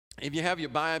If you have your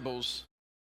Bibles,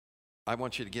 I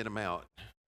want you to get them out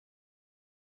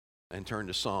and turn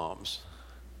to Psalms.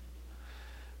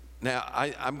 Now,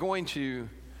 I'm going to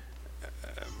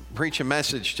preach a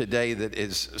message today that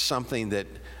is something that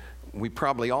we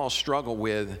probably all struggle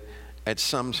with at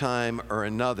some time or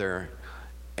another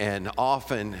and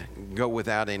often go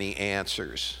without any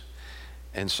answers.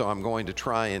 And so I'm going to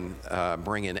try and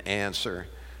bring an answer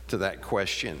to that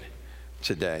question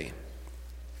today.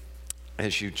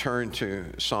 As you turn to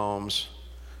Psalms,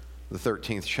 the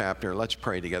 13th chapter, let's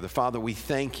pray together. Father, we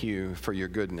thank you for your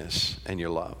goodness and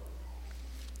your love.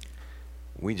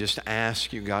 We just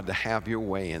ask you, God, to have your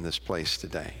way in this place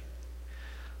today.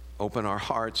 Open our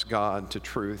hearts, God, to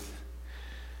truth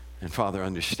and, Father,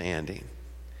 understanding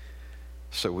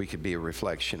so we could be a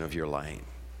reflection of your light.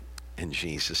 In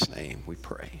Jesus' name we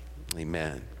pray.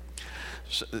 Amen.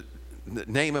 So, the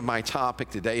name of my topic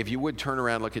today, if you would turn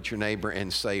around, look at your neighbor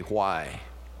and say, why?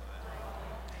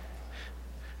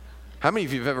 How many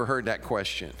of you have ever heard that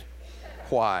question?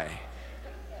 Why?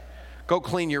 Go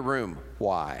clean your room.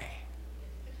 Why?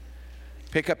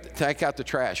 Take out the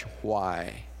trash.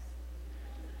 Why?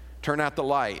 Turn out the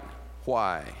light.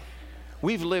 Why?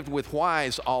 We've lived with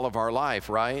whys all of our life,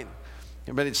 right?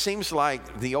 But it seems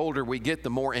like the older we get, the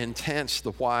more intense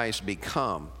the whys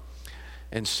become.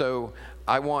 And so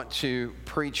I want to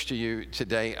preach to you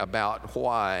today about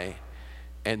why,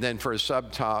 and then for a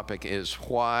subtopic is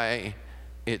why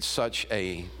it's such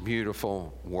a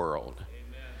beautiful world.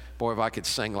 Amen. Boy, if I could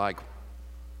sing like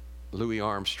Louis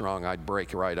Armstrong, I'd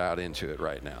break right out into it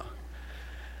right now.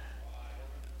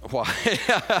 Why?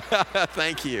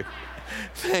 Thank you.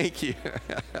 Thank you.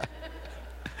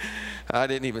 I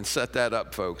didn't even set that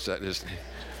up, folks.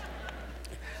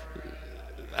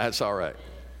 That's all right.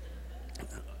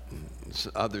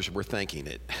 Others were thinking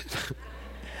it.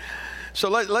 So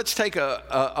let's take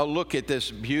a look at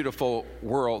this beautiful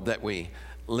world that we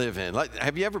live in.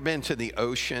 Have you ever been to the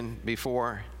ocean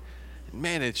before?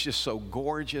 Man, it's just so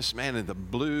gorgeous, man, and the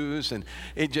blues, and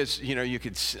it just,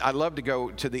 I love to go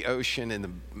to the ocean in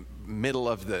the middle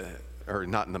of or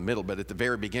not in the middle, but at the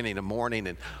very beginning of the morning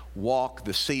and walk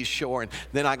the seashore. And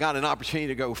then I got an opportunity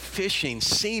to go fishing,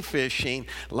 sea fishing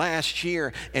last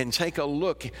year and take a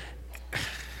look.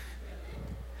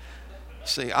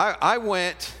 See, I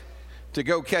went to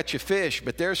go catch a fish,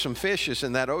 but there's some fishes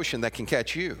in that ocean that can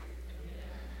catch you.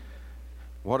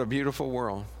 What a beautiful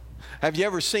world. Have you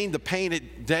ever seen the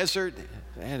painted desert?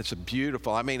 Man, it's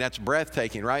beautiful. I mean, that's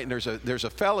breathtaking, right? And there's a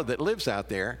fella that lives out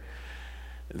there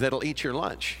that'll eat your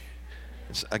lunch.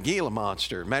 It's a Gila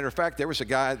monster. Matter of fact, there was a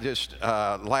guy just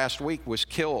last week was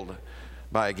killed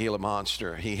by a Gila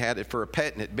monster. He had it for a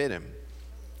pet and it bit him.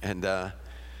 And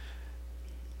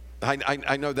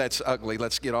I know that's ugly.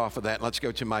 Let's get off of that. Let's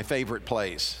go to my favorite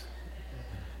place.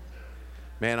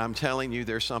 Man, I'm telling you,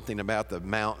 there's something about the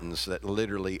mountains that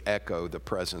literally echo the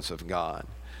presence of God.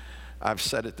 I've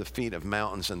sat at the feet of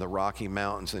mountains and the Rocky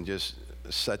Mountains and just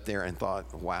sat there and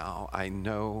thought, wow, I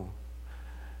know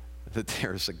that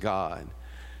there's a God.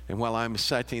 And while I'm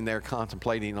sitting there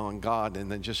contemplating on God,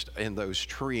 and then just in those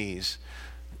trees,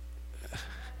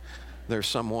 there's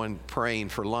someone praying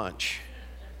for lunch.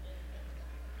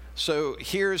 So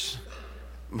here's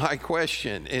my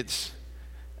question.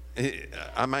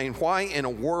 Why in a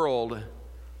world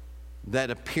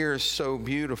that appears so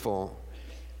beautiful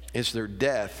is there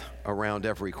death around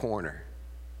every corner?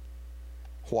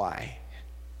 Why?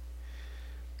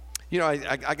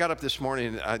 I got up this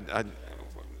morning, I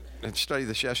studied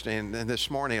this yesterday, and this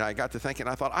morning I got to thinking,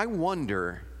 I thought, I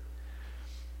wonder,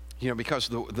 because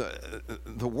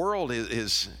the world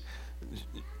is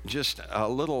just a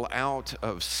little out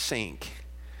of sync.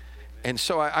 And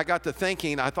so I got to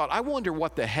thinking, I thought, I wonder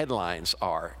what the headlines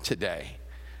are today.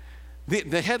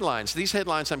 The headlines, these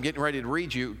headlines I'm getting ready to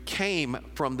read you, came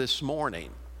from this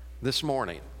morning.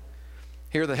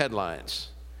 Here are the headlines.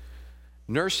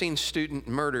 Nursing student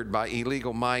murdered by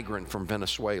illegal migrant from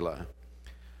Venezuela.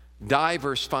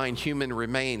 Divers find human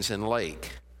remains in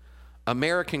lake.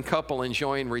 American couple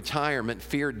enjoying retirement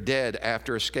feared dead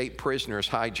after escaped prisoners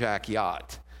hijack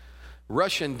yacht.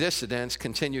 Russian dissidents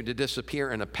continue to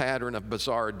disappear in a pattern of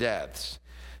bizarre deaths.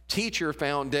 Teacher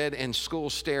found dead in school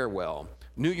stairwell.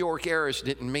 New York heiress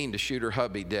didn't mean to shoot her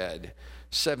hubby dead.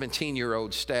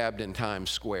 17-year-old stabbed in Times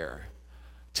Square.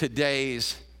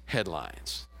 Today's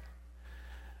headlines.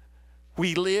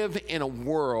 We live in a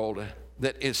world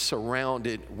that is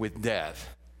surrounded with death,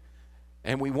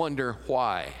 and we wonder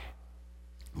why.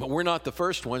 But we're not the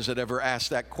first ones that ever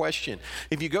asked that question.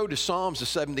 If you go to Psalms, the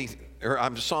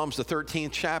 13th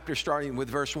chapter, starting with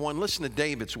verse 1, listen to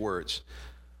David's words.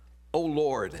 O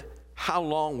Lord, how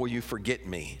long will you forget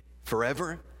me?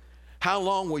 Forever? How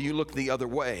long will you look the other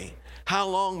way? How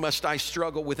long must I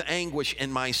struggle with anguish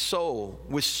in my soul,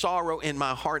 with sorrow in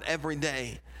my heart every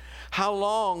day? How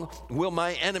long will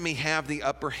my enemy have the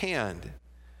upper hand?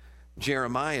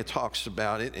 Jeremiah talks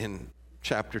about it in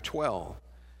chapter 12.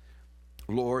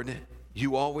 Lord,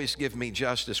 you always give me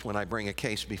justice when I bring a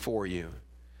case before you.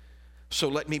 So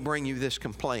let me bring you this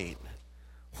complaint.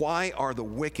 Why are the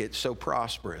wicked so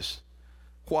prosperous?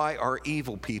 Why are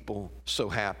evil people so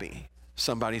happy?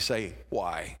 Somebody say,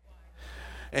 why?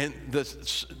 And the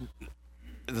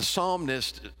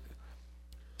psalmist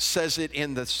says it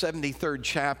in the 73rd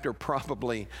chapter,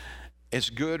 probably as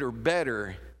good or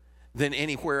better than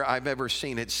anywhere I've ever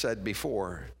seen it said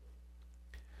before.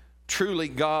 Truly,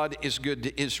 God is good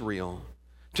to Israel,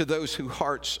 to those whose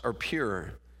hearts are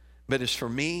pure. But as for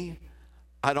me,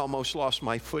 I'd almost lost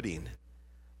my footing.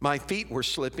 My feet were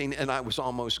slipping and I was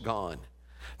almost gone.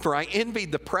 For I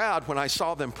envied the proud when I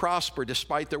saw them prosper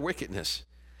despite their wickedness.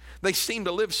 They seem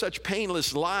to live such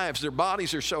painless lives. Their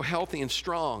bodies are so healthy and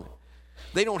strong.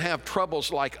 They don't have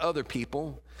troubles like other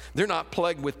people. They're not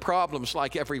plagued with problems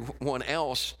like everyone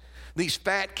else. These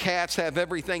fat cats have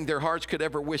everything their hearts could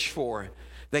ever wish for.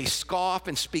 They scoff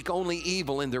and speak only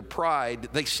evil in their pride.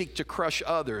 They seek to crush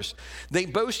others. They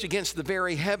boast against the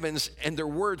very heavens, and their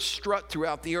words strut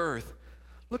throughout the earth.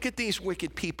 Look at these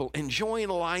wicked people enjoying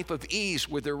a life of ease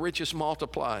with their riches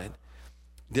multiplied.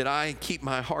 Did I keep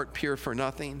my heart pure for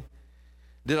nothing?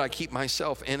 Did I keep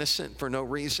myself innocent for no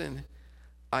reason?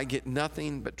 I get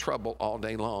nothing but trouble all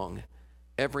day long.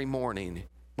 Every morning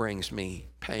brings me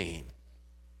pain.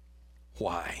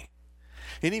 Why?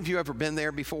 Any of you ever been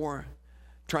there before?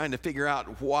 Trying to figure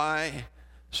out why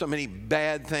so many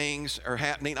bad things are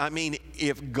happening? I mean,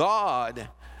 if God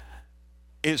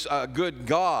is a good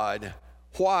God,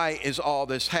 why is all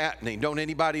this happening? Don't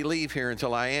anybody leave here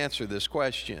until I answer this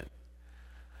question.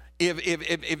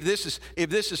 If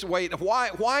this is the way,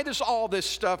 why does all this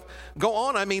stuff go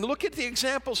on? I mean, look at the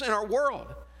examples in our world.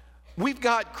 We've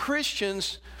got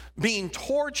Christians being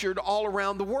tortured all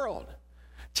around the world.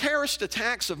 Terrorist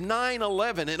attacks of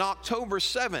 9/11 and October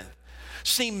 7th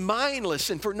seem mindless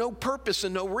and for no purpose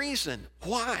and no reason.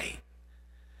 Why?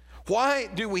 Why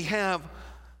do we have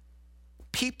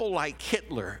people like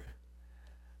Hitler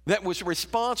that was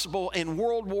responsible in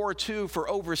World War II for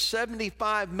over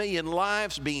 75 million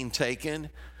lives being taken,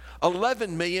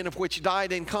 11 million of which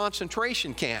died in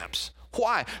concentration camps?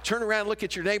 Why? Turn around, look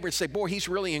at your neighbor and say, boy, he's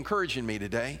really encouraging me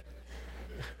today.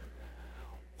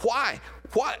 Why?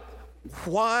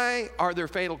 Why are there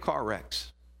fatal car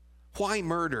wrecks? Why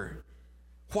murder?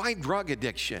 Why drug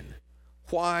addiction?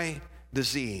 Why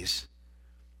disease?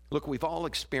 Look, we've all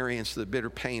experienced the bitter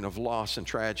pain of loss and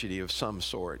tragedy of some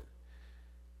sort.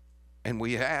 And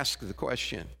we ask the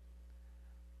question,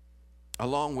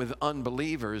 along with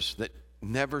unbelievers that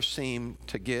never seem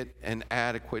to get an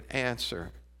adequate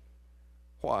answer,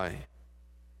 why?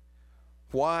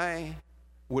 Why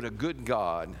would a good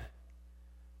God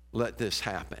let this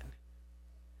happen?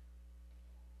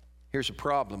 Here's a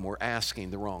problem: we're asking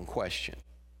the wrong question.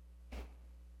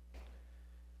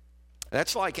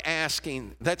 That's like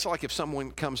if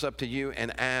someone comes up to you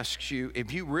and asks you,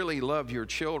 if you really love your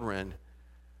children,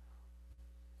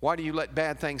 why do you let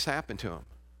bad things happen to them?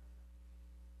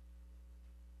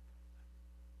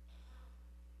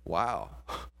 Wow.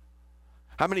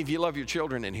 How many of you love your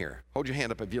children in here? Hold your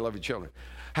hand up if you love your children.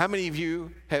 How many of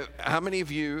you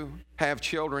have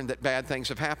children that bad things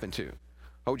have happened to?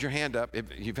 Hold your hand up if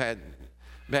you've had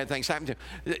bad things happen to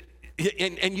you.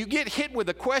 And you get hit with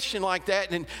a question like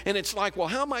that, and it's like, well,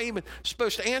 how am I even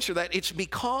supposed to answer that? It's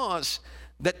because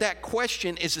that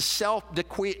question is a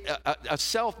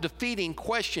self-defeating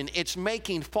question. It's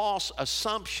making false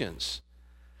assumptions.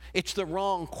 It's the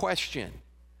wrong question.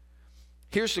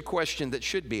 Here's the question that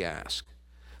should be asked.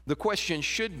 The question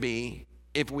should be,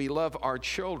 if we love our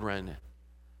children,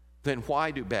 then why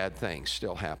do bad things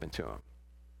still happen to them?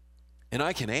 And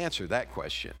I can answer that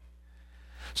question.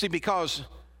 See, because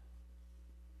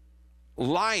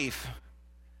life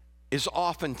is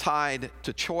often tied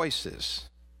to choices.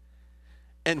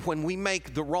 And when we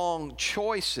make the wrong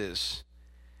choices,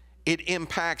 it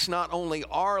impacts not only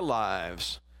our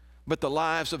lives, but the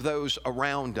lives of those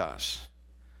around us.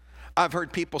 I've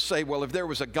heard people say, well, if there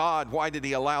was a God, why did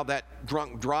he allow that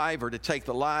drunk driver to take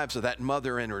the lives of that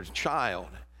mother and her child?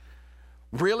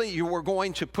 Really, you were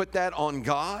going to put that on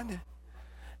God?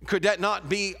 Could that not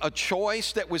be a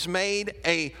choice that was made,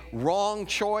 a wrong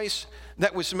choice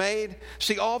that was made?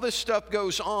 See, all this stuff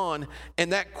goes on,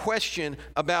 and that question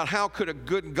about how could a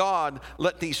good God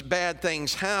let these bad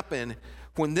things happen,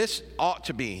 when this ought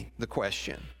to be the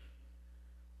question.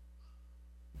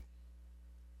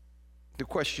 the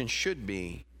question should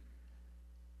be,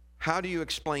 how do you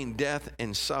explain death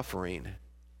and suffering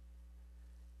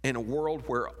in a world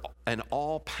where an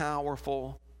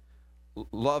all-powerful,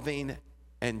 loving,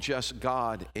 and just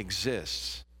God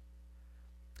exists?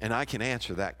 And I can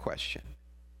answer that question.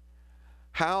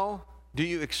 How do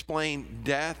you explain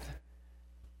death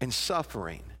and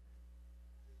suffering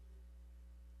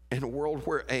in a world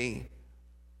where a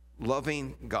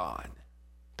loving God,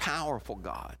 powerful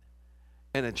God,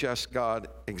 and a just God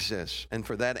exists? And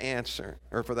for that answer,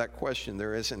 or for that question,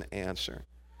 there is an answer.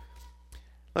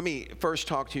 Let me first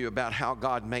talk to you about how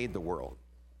God made the world.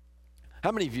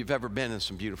 How many of you have ever been in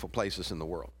some beautiful places in the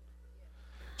world?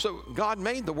 So God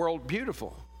made the world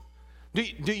beautiful.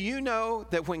 Do you know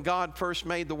that when God first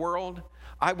made the world,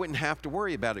 I wouldn't have to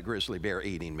worry about a grizzly bear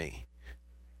eating me?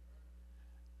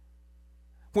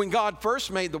 When God first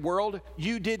made the world,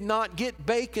 you did not get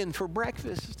bacon for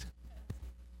breakfast.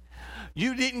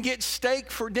 You didn't get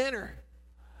steak for dinner.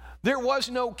 There was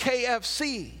no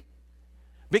KFC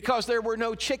because there were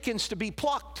no chickens to be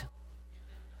plucked.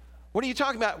 What are you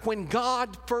talking about? When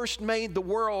God first made the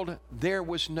world, there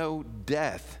was no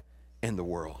death in the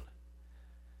world.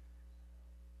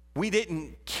 We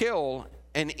didn't kill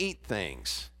and eat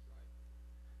things.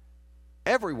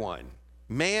 Everyone,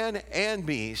 man and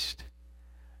beast,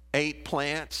 ate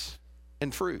plants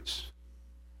and fruits.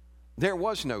 There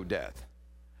was no death.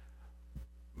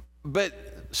 But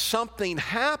something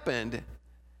happened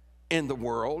in the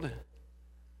world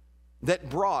that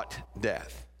brought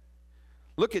death.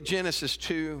 Look at Genesis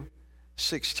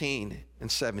 2:16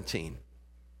 and 17.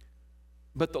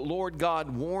 But the Lord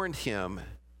God warned him,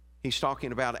 he's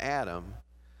talking about Adam.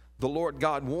 The Lord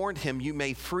God warned him, you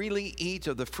may freely eat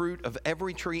of the fruit of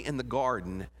every tree in the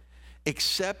garden,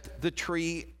 except the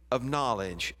tree of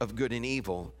knowledge of good and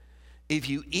evil. If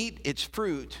you eat its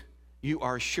fruit, you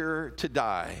are sure to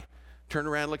die. Turn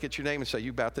around, look at your neighbor and say,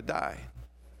 you're about to die.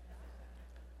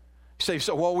 You say,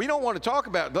 so, well, we don't want to talk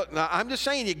about it. Now, I'm just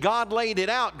saying, God laid it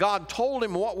out. God told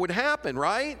him what would happen,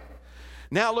 right?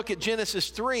 Now look at Genesis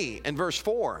 3 and verse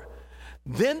 4.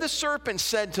 Then the serpent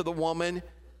said to the woman,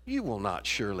 you will not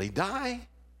surely die.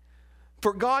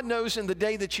 For God knows in the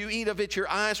day that you eat of it, your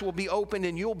eyes will be opened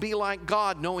and you'll be like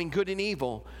God, knowing good and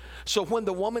evil. So when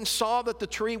the woman saw that the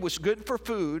tree was good for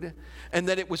food and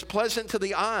that it was pleasant to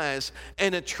the eyes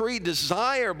and a tree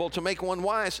desirable to make one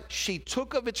wise, she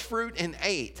took of its fruit and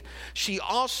ate. She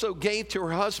also gave to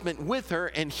her husband with her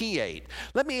and he ate.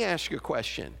 Let me ask you a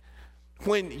question.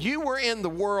 When you were in the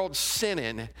world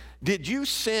sinning, did you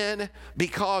sin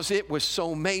because it was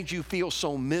so made you feel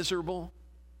so miserable?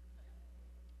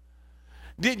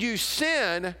 Did you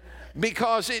sin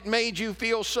because it made you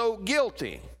feel so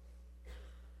guilty?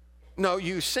 No,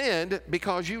 you sinned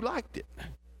because you liked it.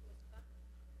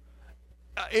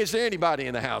 Is there anybody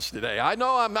in the house today? I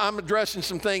know I'm addressing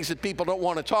some things that people don't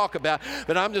want to talk about,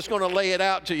 but I'm just going to lay it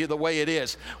out to you the way it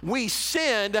is. We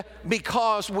sinned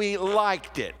because we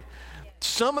liked it.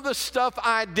 Some of the stuff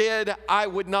I did, I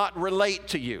would not relate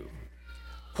to you.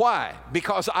 Why?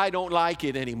 Because I don't like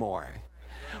it anymore.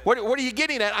 What are you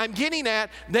getting at? I'm getting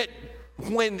at that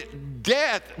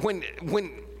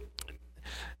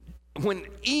when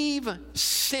Eve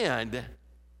sinned,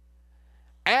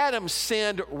 Adam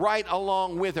sinned right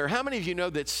along with her. How many of you know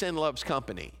that sin loves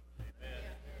company?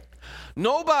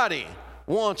 Nobody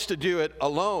wants to do it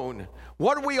alone.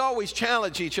 What do we always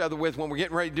challenge each other with when we're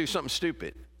getting ready to do something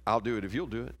stupid? I'll do it if you'll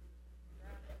do it.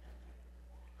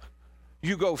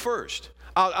 You go first.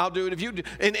 I'll do it if you do.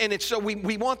 And it's so we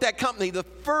want that company. The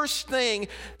first thing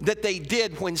that they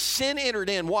did when sin entered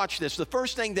in, watch this, the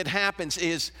first thing that happens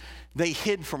is they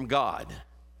hid from God.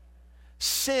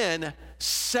 Sin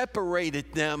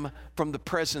separated them from the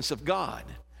presence of God.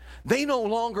 They no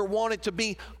longer wanted to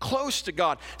be close to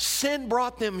God. Sin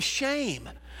brought them shame.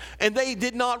 And they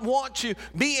did not want to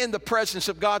be in the presence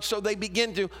of God, so they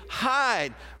began to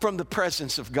hide from the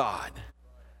presence of God.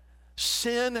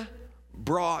 Sin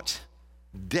brought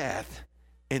death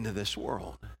into this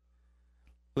world.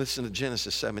 Listen to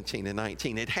Genesis 17 and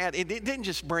 19. It didn't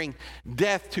just bring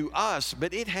death to us,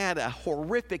 but it had a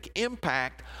horrific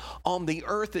impact on the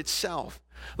earth itself.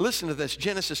 Listen to this,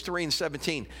 Genesis 3 and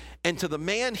 17. And to the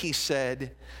man he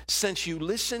said, since you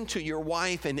listened to your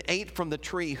wife and ate from the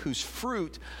tree whose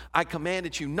fruit I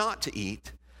commanded you not to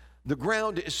eat, the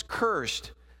ground is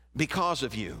cursed because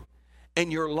of you.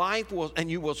 And your life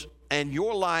you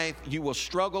will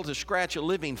struggle to scratch a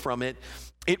living from it.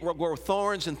 It will grow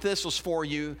thorns and thistles for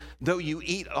you, though you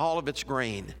eat all of its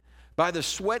grain. By the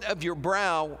sweat of your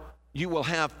brow you will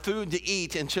have food to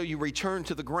eat until you return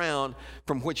to the ground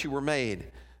from which you were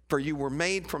made. For you were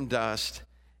made from dust,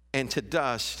 and to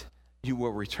dust you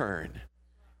will return.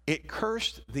 it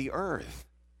cursed the earth.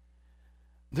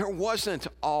 There wasn't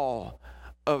all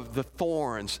of the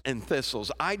thorns and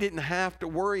thistles. I didn't have to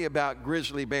worry about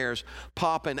grizzly bears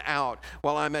popping out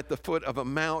while I'm at the foot of a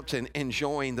mountain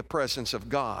enjoying the presence of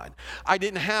God. I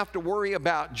didn't have to worry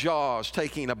about jaws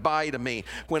taking a bite of me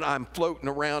when I'm floating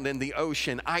around in the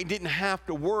ocean. I didn't have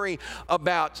to worry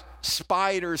about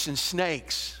spiders and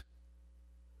snakes.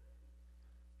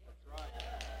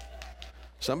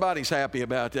 Somebody's happy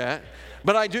about that.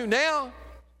 But I do now.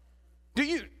 Do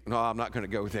you? No, I'm not going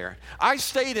to go there. I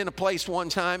stayed in a place one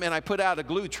time and I put out a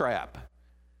glue trap.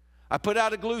 I put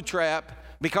out a glue trap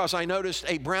because I noticed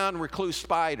a brown recluse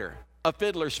spider, a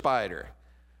fiddler spider.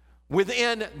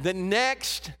 Within the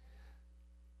next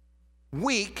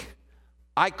week,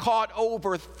 I caught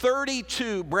over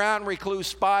 32 brown recluse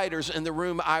spiders in the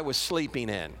room I was sleeping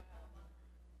in.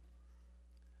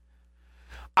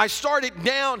 I started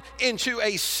down into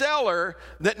a cellar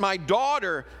that my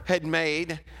daughter had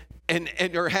made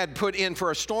or had put in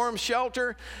for a storm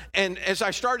shelter. And as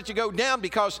I started to go down,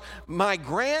 because my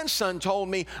grandson told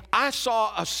me, I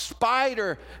saw a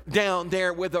spider down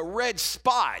there with a red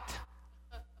spot.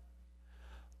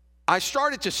 I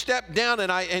started to step down,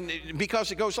 and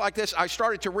because it goes like this, I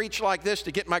started to reach like this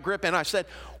to get my grip. And I said,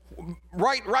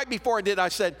 right before I did, I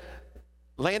said,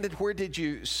 Landon, where did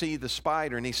you see the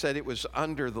spider? And he said it was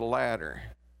under the ladder.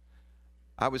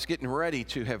 I was getting ready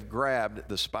to have grabbed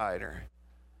the spider.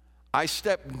 I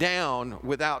stepped down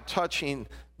without touching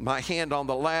my hand on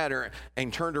the ladder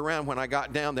and turned around when I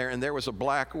got down there, and there was a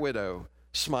black widow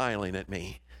smiling at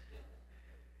me.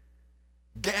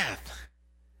 Death,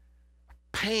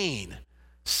 pain,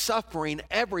 suffering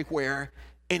everywhere,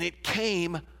 and it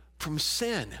came from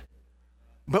sin.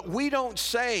 But we don't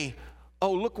say,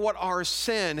 oh, look what our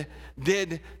sin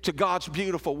did to God's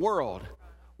beautiful world.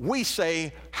 We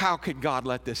say, how could God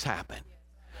let this happen?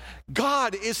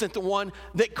 God isn't the one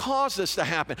that caused this to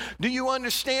happen. Do you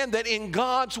understand that in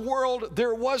God's world,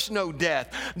 there was no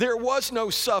death, there was no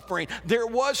suffering, there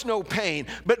was no pain.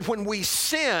 But when we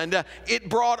sinned, it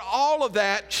brought all of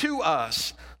that to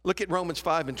us. Look at Romans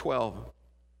 5 and 12.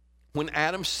 When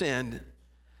Adam sinned,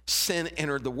 sin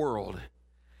entered the world.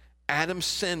 Adam's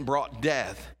sin brought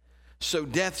death. So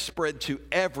death spread to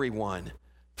everyone,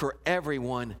 for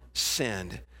everyone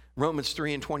sinned. Romans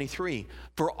 3 and 23,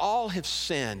 for all have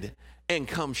sinned and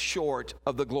come short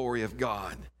of the glory of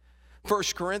God. 1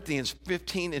 Corinthians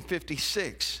 15 and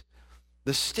 56,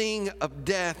 the sting of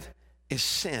death is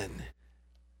sin.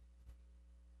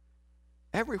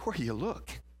 Everywhere you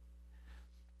look,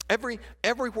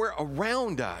 everywhere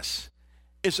around us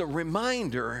is a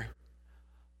reminder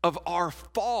of our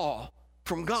fall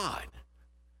from God.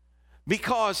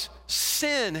 Because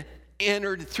sin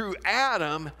entered through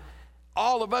Adam,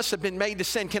 all of us have been made to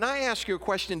sin. Can I ask you a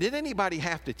question? Did anybody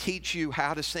have to teach you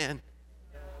how to sin?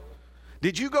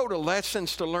 Did you go to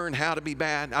lessons to learn how to be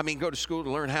bad? I mean, go to school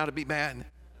to learn how to be bad?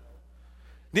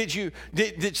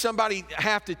 Did somebody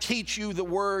have to teach you the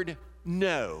word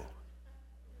no?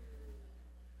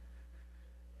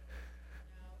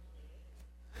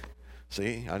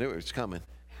 See, I knew it was coming.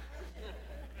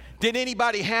 Did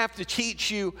anybody have to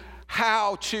teach you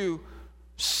how to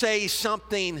say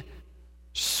something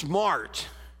smart?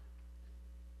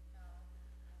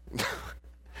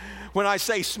 When I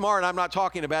say smart, I'm not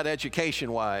talking about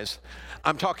education-wise.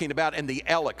 I'm talking about in the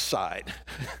Alex side.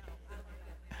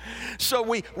 So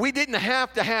we didn't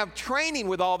have to have training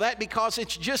with all that because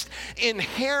it's just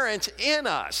inherent in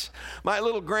us. My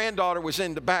little granddaughter was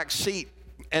in the back seat,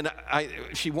 and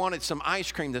she wanted some ice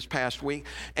cream this past week,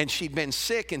 and she'd been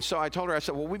sick, and so I told her, I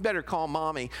said, well, we better call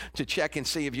Mommy to check and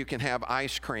see if you can have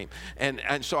ice cream.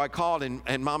 And so I called,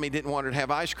 and Mommy didn't want her to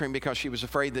have ice cream because she was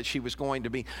afraid that she was going to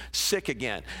be sick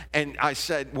again. And I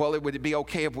said, well, would it be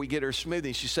okay if we get her a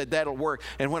smoothie? She said, that'll work.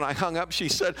 And when I hung up, she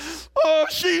said, oh,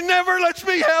 she never lets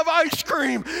me have ice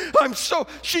cream.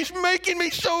 She's making me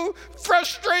so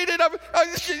frustrated.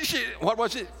 What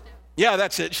was it? Yeah,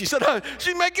 that's it. She said,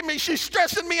 she's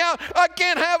stressing me out. I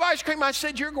can't have ice cream. I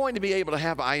said, you're going to be able to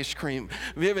have ice cream,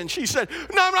 Vivian. She said,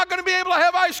 no, I'm not going to be able to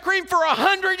have ice cream for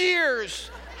 100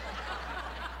 years.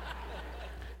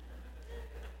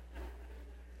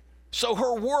 So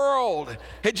her world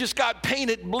had just got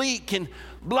painted bleak and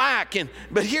black.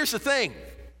 But here's the thing.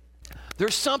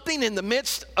 There's something in the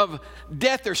midst of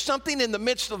death. There's something in the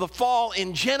midst of the fall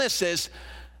in Genesis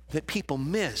that people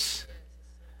miss.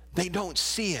 They don't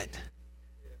see it.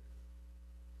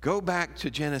 Go back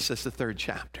to Genesis, the 3rd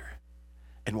chapter,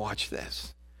 and watch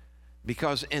this.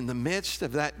 Because in the midst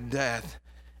of that death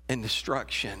and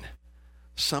destruction,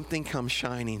 something comes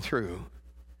shining through.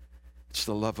 It's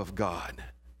the love of God.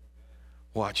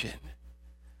 Watch it.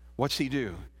 What's he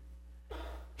do?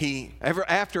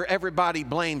 after everybody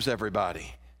blames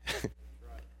everybody.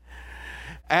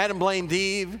 Adam blamed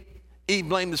Eve, Eve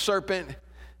blamed the serpent,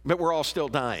 but we're all still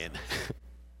dying.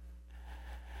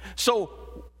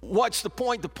 So what's the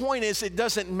point? The point is it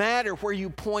doesn't matter where you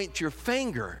point your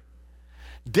finger.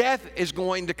 Death is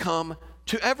going to come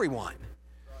to everyone.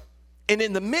 And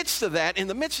in the midst of that, in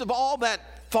the midst of all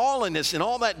that fallenness and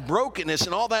all that brokenness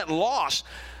and all that loss,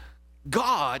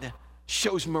 God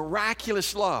shows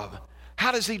miraculous love.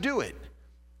 How does he do it?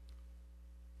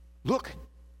 Look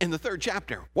in the 3rd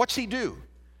chapter. What's he do?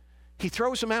 He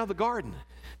throws them out of the garden.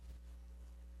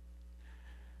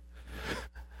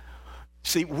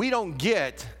 See, we don't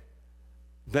get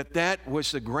that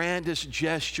was the grandest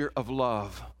gesture of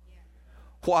love.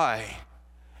 Why?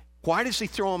 Why does he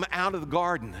throw them out of the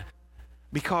garden?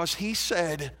 Because he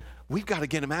said, we've got to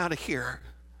get them out of here.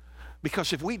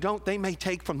 Because if we don't, they may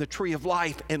take from the tree of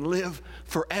life and live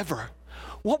forever.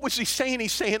 What was he saying?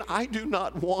 He's saying, I do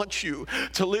not want you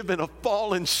to live in a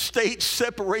fallen state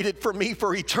separated from me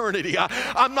for eternity.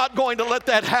 I'm not going to let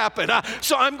that happen.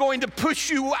 So I'm going to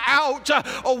push you out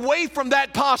away from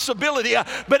that possibility.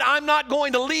 But I'm not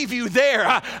going to leave you there.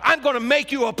 I'm going to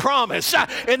make you a promise.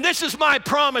 And this is my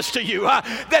promise to you,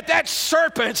 that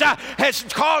serpent has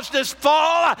caused this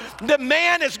fall. The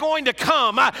man is going to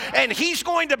come and he's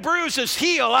going to bruise his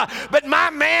heel. But my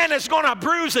man is going to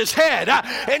bruise his head.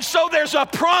 And so there's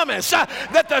a promise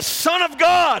that the Son of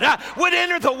God would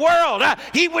enter the world.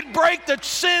 He would break the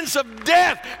sins of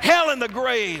death, hell, and the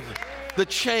grave, the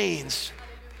chains.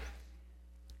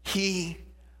 He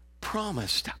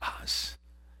promised us.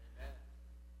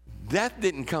 Death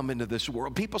didn't come into this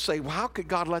world. People say, well, how could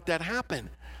God let that happen?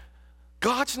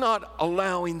 God's not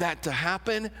allowing that to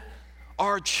happen.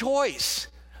 Our choice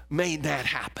made that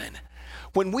happen.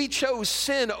 When we chose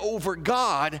sin over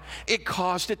God, it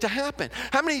caused it to happen.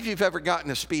 How many of you have ever gotten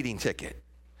a speeding ticket?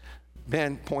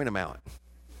 Ben, point them out.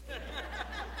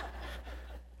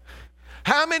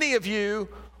 How many of you,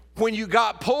 when you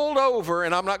got pulled over,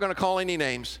 and I'm not going to call any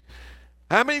names,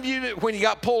 how many of you, when you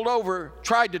got pulled over,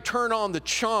 tried to turn on the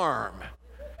charm?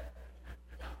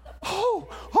 Oh,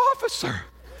 officer,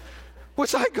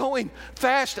 was I going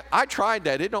fast? I tried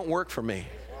that. It don't work for me.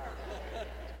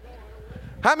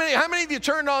 How many of you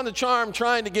turned on the charm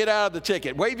trying to get out of the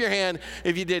ticket? Wave your hand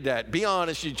if you did that. Be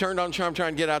honest, you turned on the charm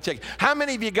trying to get out of the ticket. How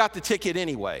many of you got the ticket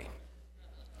anyway?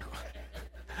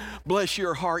 Bless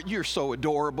your heart, you're so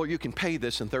adorable, you can pay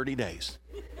this in 30 days.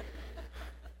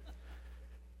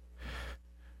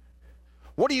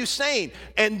 What are you saying?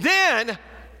 And then,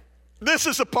 this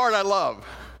is the part I love.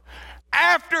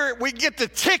 After we get the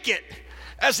ticket,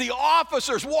 as the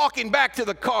officer's walking back to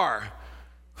the car,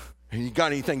 you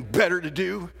got anything better to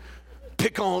do?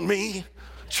 Pick on me?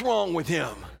 What's wrong with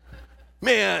him?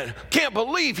 Man, can't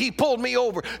believe he pulled me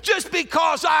over just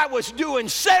because I was doing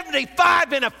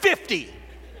 75 and a 50.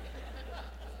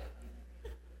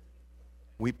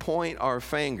 We point our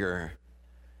finger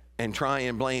and try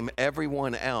and blame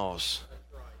everyone else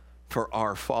for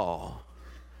our fall,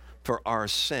 for our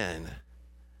sin.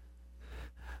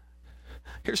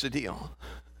 Here's the deal.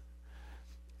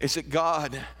 Is that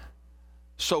God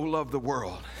so loved the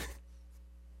world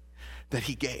that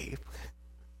he gave.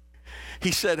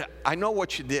 He said, I know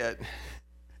what you did,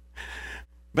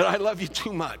 but I love you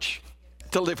too much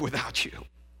to live without you.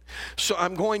 So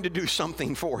I'm going to do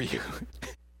something for you.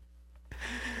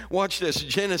 Watch this.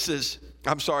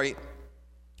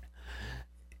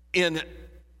 In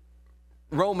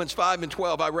Romans 5 and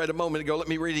 12, I read a moment ago. Let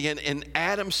me read it again. And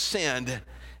Adam sinned,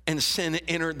 and sin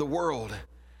entered the world.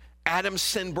 Adam's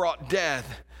sin brought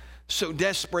death. So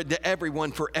death spread to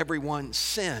everyone, for everyone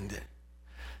sinned.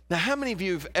 Now, how many of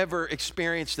you have ever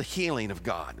experienced the healing of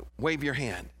God? Wave your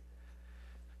hand.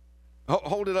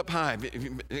 Hold it up high if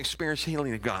you've experienced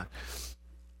healing of God.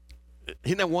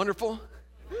 Isn't that wonderful?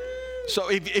 So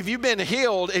if you've been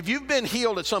healed,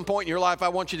 at some point in your life, I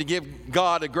want you to give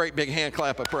God a great big hand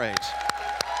clap of praise.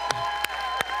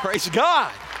 Praise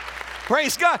God.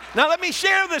 Praise God. Now let me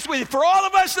share this with you. For all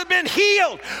of us that have been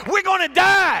healed, we're going to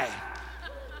die.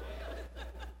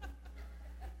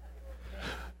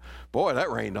 Boy,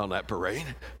 that rained on that parade.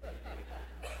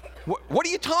 What are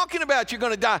you talking about? You're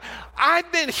going to die. I've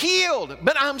been healed,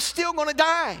 but I'm still going to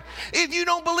die. If you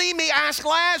don't believe me, ask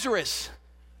Lazarus.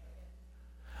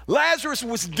 Lazarus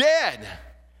was dead.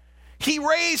 He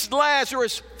raised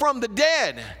Lazarus from the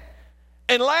dead.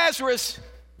 And Lazarus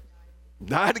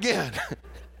died again.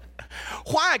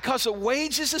 Why? Because the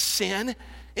wages of sin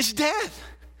is death.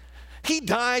 He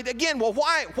died again. Well,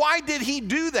 why did he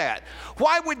do that?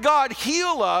 Why would God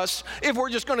heal us if we're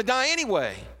just going to die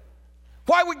anyway?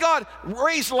 Why would God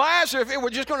raise Lazarus if it were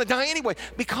just going to die anyway?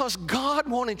 Because God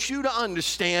wanted you to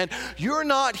understand you're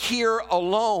not here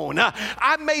alone.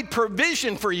 I made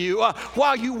provision for you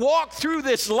while you walk through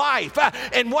this life.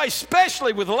 And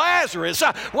especially with Lazarus,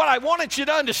 what I wanted you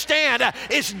to understand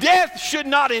is death should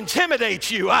not intimidate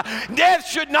you. Death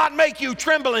should not make you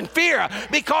tremble in fear,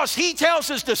 because he tells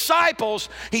his disciples,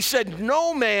 he said,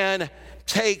 no man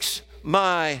takes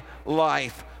my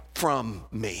life from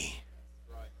me.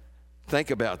 Think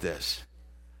about this.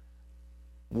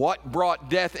 What brought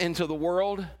death into the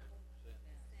world?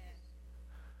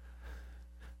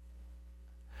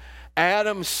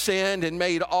 Adam sinned and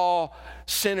made all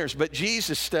sinners, but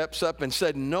Jesus steps up and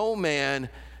said, no man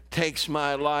takes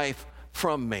my life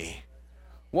from me.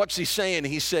 What's he saying?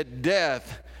 He said,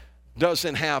 death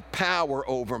doesn't have power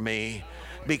over me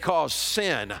because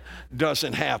sin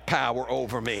doesn't have power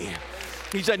over me.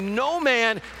 He said, no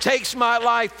man takes my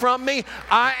life from me.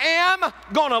 I am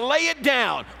going to lay it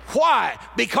down. Why?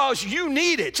 Because you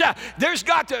need it. There's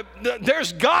got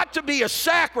to be a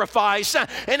sacrifice,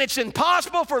 and it's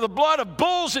impossible for the blood of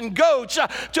bulls and goats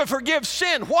to forgive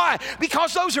sin. Why?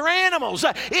 Because those are animals.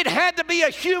 It had to be a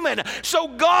human. So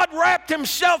God wrapped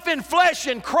himself in flesh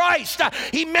in Christ.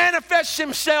 He manifests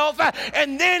himself,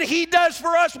 and then he does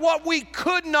for us what we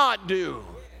could not do.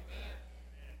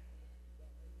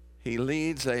 He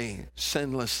leads a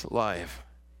sinless life,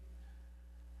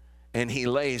 and he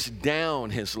lays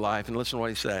down his life. And listen to what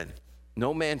he said.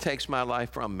 No man takes my life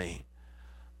from me.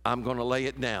 I'm going to lay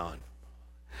it down,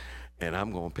 and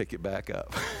I'm going to pick it back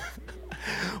up.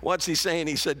 What's he saying?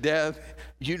 He said, death,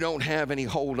 you don't have any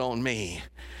hold on me.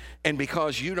 And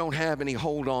because you don't have any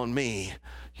hold on me,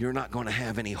 you're not going to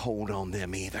have any hold on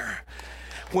them either.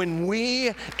 When we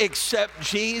accept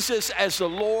Jesus as the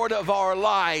Lord of our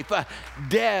life,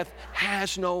 death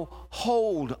has no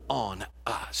hold on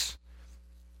us.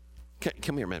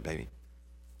 Come here a minute, baby.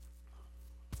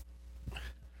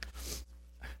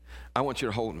 I want you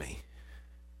to hold me.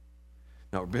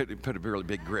 No, put a really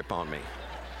big grip on me.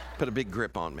 Put a big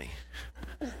grip on me.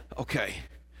 Okay.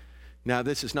 Now,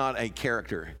 this is not a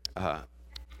character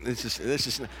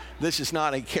This is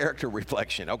not a character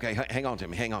reflection. Okay, hang on to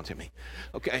me.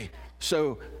 Okay,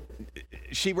 so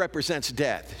she represents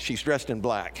death. She's dressed in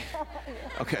black.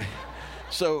 Okay,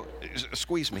 so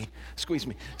squeeze me.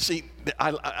 See,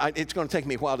 it's going to take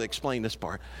me a while to explain this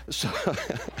part. So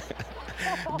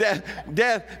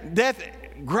death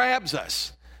grabs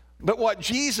us. But what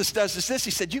Jesus does is this.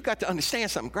 He said, you got to understand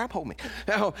something. Grab hold of me.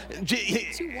 Oh,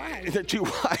 too wide. Too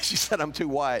wide. She said, I'm too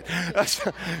wide.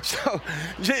 So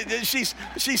she's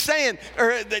saying,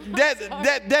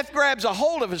 death grabs a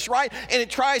hold of us, right? And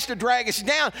it tries to drag us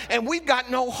down. And we've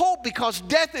got no hope because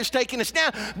death is taking us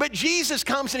down. But Jesus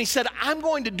comes and he said, I'm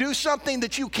going to do something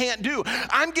that you can't do.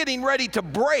 I'm getting ready to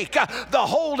break the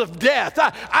hold of death.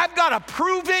 I've got to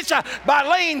prove it by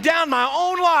laying down my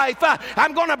own life.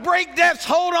 I'm going to break death's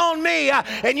hold on me,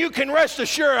 and you can rest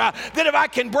assured that if I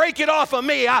can break it off of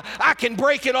me, I can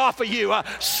break it off of you.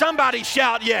 Somebody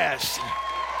shout yes.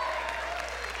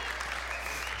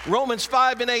 Romans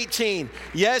 5:18.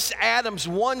 Yes, Adam's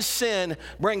one sin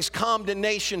brings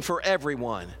condemnation for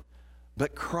everyone,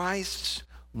 but Christ's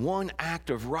one act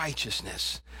of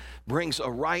righteousness brings a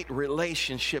right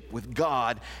relationship with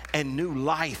God and new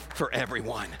life for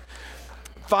everyone.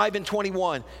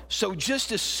 5:21, so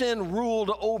just as sin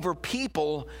ruled over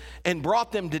people and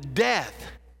brought them to death,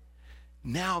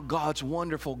 now God's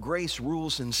wonderful grace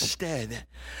rules instead,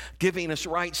 giving us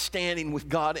right standing with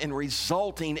God and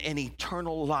resulting in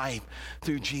eternal life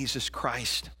through Jesus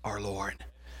Christ our Lord.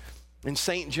 In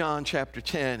St. John chapter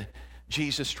 10,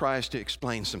 Jesus tries to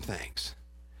explain some things.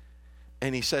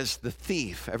 And he says the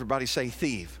thief, everybody say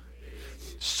thief,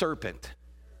 serpent,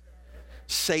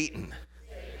 Satan,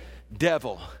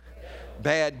 devil,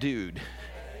 bad dude,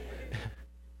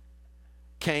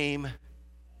 came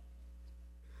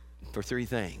for three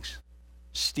things: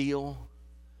 steal,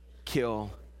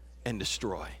 kill, and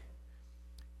destroy.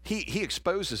 He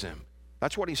exposes him.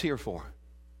 That's what he's here for.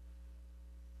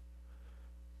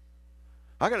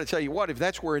 I got to tell you what, if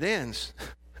that's where it ends,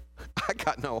 I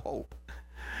got no hope,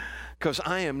 because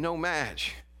I am no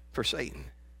match for Satan.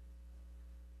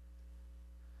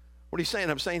 What are you saying?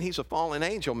 I'm saying he's a fallen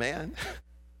angel, man.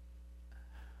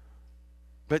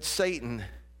 But Satan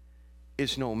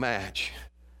is no match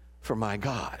for my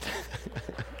God.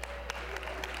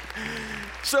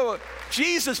 So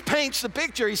Jesus paints the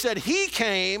picture. He said he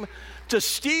came to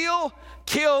steal,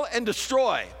 kill, and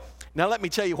destroy. Now let me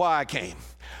tell you why I came.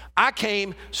 I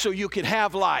came so you could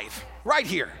have life right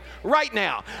here. right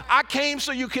now. I came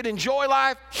so you could enjoy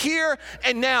life here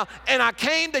and now. And I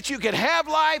came that you could have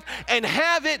life and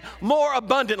have it more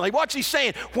abundantly. What's he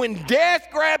saying? When death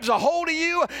grabs a hold of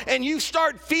you and you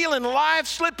start feeling life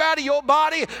slip out of your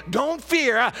body, don't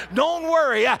fear, don't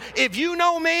worry. If you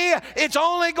know me, it's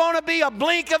only going to be a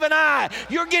blink of an eye.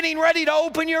 You're getting ready to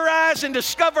open your eyes and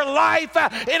discover life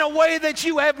in a way that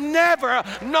you have never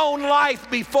known life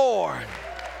before.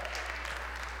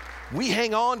 We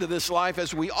hang on to this life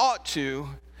as we ought to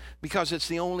because it's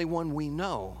the only one we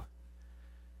know.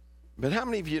 But how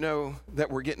many of you know that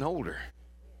we're getting older?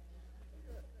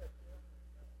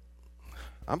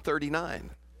 I'm 39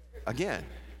 again.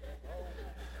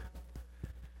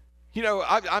 You know,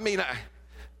 I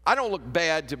don't look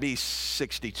bad to be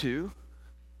 62.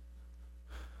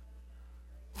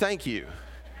 Thank you.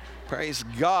 Praise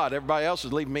God. Everybody else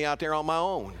is leaving me out there on my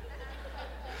own.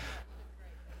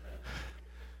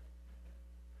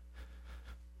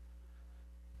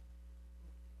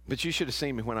 But you should have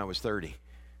seen me when I was 30.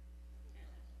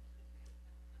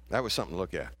 That was something to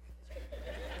look at.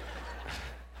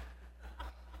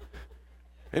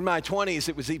 In my 20s,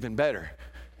 it was even better.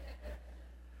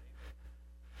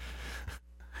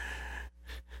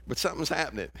 But something's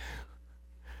happening.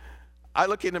 I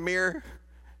look in the mirror,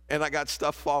 and I got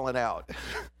stuff falling out.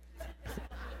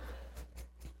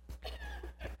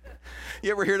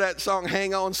 You ever hear that song,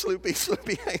 Hang On, Sloopy,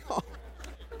 Sloopy, Hang On?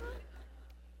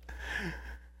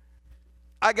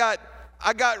 I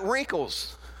got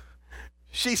wrinkles.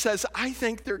 She says, I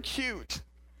think they're cute.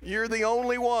 You're the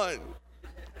only one.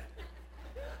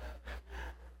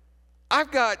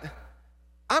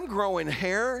 I'm growing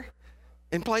hair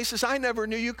in places I never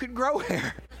knew you could grow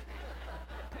hair.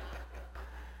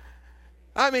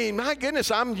 I mean, my goodness,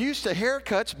 I'm used to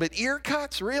haircuts, but ear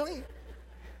cuts, really?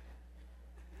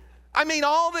 I mean,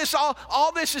 all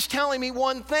this is telling me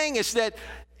one thing, is that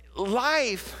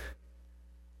life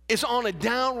is on a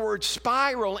downward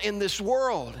spiral in this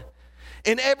world.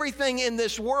 And everything in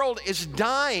this world is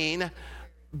dying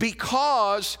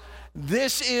because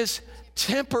this is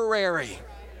temporary.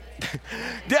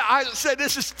 I said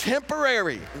this is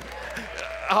temporary.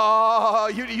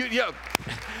 Oh,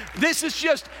 this is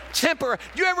just temporary.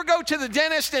 You ever go to the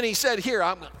dentist and he said, here,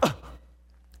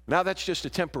 now that's just a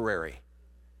temporary.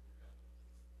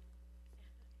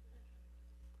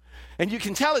 And you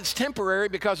can tell it's temporary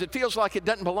because it feels like it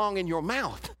doesn't belong in your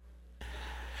mouth.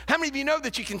 How many of you know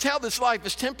that you can tell this life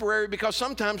is temporary because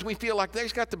sometimes we feel like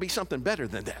there's got to be something better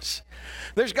than this?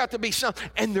 There's got to be something,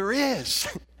 and there is.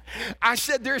 I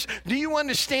said do you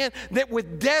understand that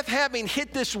with death having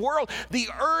hit this world, the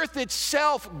earth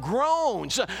itself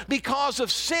groans because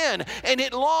of sin, and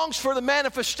it longs for the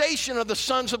manifestation of the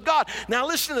sons of God. Now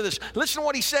listen to this. Listen to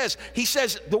what he says. He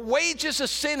says, the wages of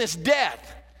sin is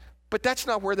death. But that's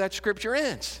not where that scripture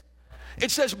ends.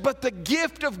 It says, but the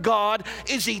gift of God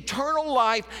is eternal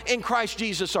life in Christ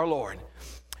Jesus our Lord.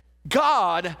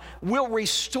 God will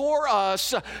restore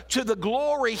us to the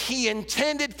glory he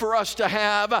intended for us to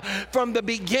have from the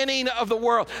beginning of the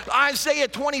world. Isaiah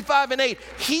 25:8,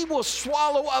 he will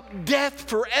swallow up death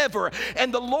forever,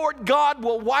 and the Lord God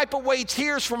will wipe away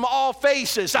tears from all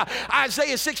faces.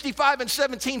 Isaiah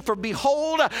 65:17, for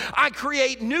behold, I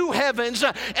create new heavens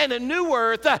and a new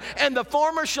earth, and the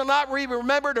former shall not be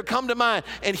remembered or come to mind.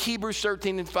 And Hebrews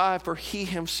 13:5, for he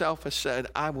himself has said,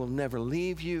 I will never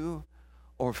leave you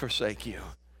or forsake you.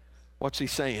 What's he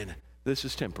saying? This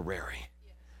is temporary.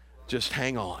 Just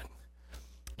hang on.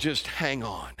 Just hang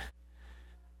on.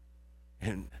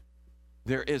 And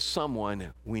there is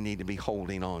someone we need to be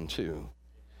holding on to.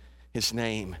 His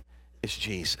name is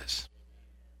Jesus.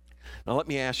 Now let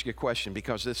me ask you a question,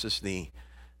 because this is the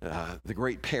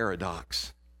great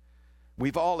paradox.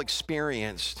 We've all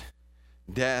experienced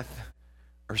death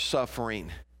or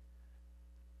suffering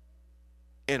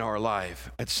in our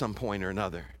life at some point or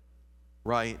another,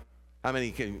 right? How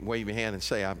many can wave your hand and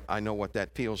say, I know what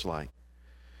that feels like?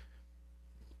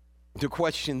 The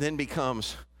question then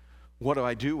becomes, what do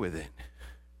I do with it?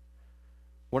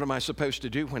 What am I supposed to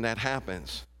do when that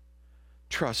happens?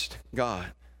 Trust God.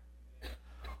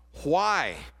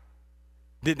 Why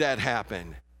did that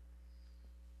happen?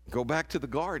 Go back to the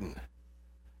garden.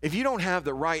 If you don't have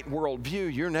the right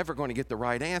worldview, you're never going to get the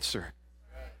right answer.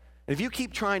 If you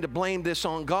keep trying to blame this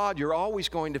on God, you're always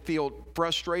going to feel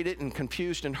frustrated and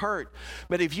confused and hurt.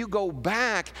 But if you go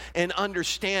back and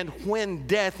understand when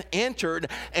death entered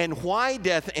and why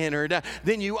death entered,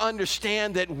 then you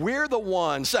understand that we're the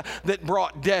ones that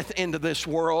brought death into this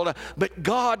world. But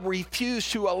God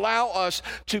refused to allow us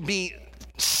to be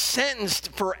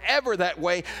sentenced forever that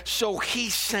way, so he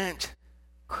sent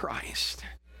Christ.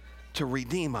 to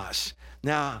redeem us.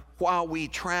 Now, while we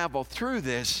travel through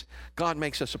this, God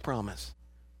makes us a promise.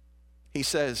 He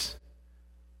says,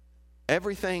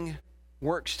 everything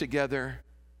works together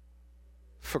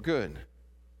for good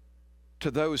to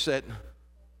those that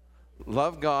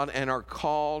love God and are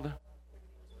called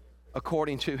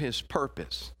according to his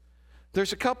purpose.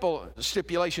 There's a couple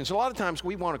stipulations. A lot of times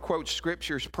we want to quote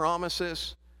Scripture's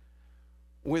promises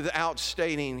without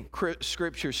stating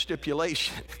Scripture's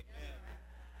stipulation.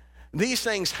 These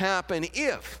things happen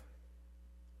if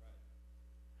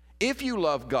you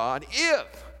love God,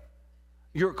 if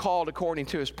you're called according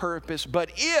to his purpose, but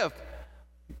if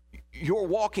you're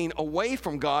walking away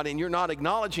from God and you're not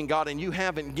acknowledging God and you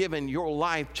haven't given your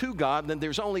life to God, then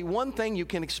there's only one thing you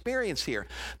can experience here.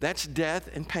 That's death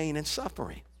and pain and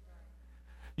suffering.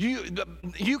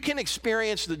 You can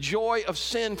experience the joy of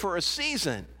sin for a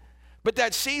season, but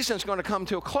that season's going to come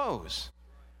to a close.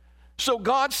 So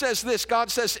God says this, God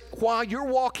says, while you're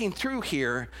walking through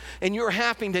here and you're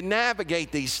having to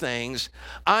navigate these things,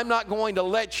 I'm not going to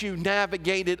let you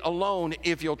navigate it alone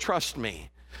if you'll trust me.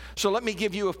 So let me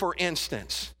give you a for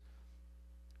instance.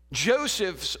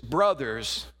 Joseph's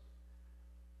brothers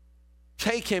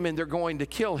take him and they're going to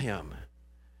kill him.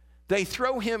 They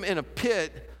throw him in a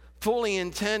pit, fully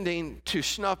intending to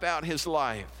snuff out his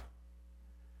life.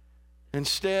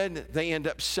 Instead, they end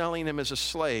up selling him as a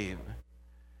slave.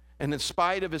 And in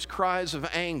spite of his cries of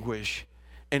anguish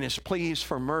and his pleas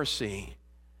for mercy,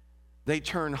 they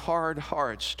turn hard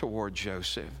hearts toward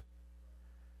Joseph.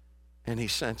 And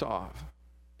he's sent off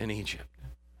in Egypt.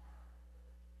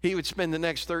 He would spend the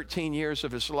next 13 years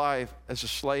of his life as a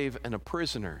slave and a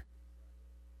prisoner.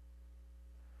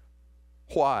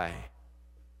 Why?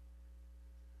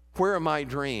 Where are my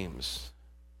dreams?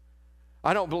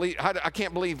 I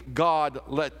can't believe God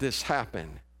let this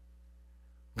happen.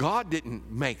 God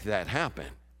didn't make that happen.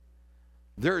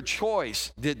 Their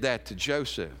choice did that to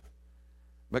Joseph.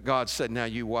 But God said, now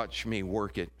you watch me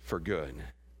work it for good.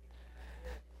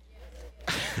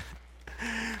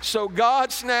 So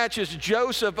God snatches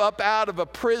Joseph up out of a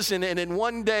prison, and in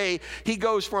one day he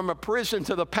goes from a prison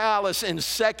to the palace in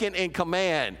second in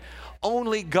command.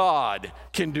 Only God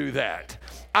can do that.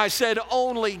 I said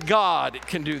only God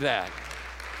can do that.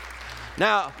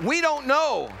 Now, we don't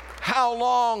know how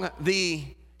long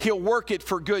he'll work it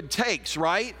for good takes,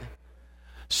 right?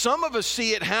 Some of us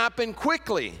see it happen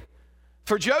quickly.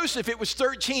 For Joseph, it was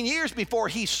 13 years before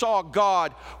he saw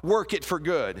God work it for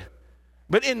good.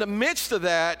 But in the midst of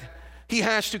that, he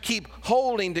has to keep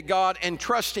holding to God and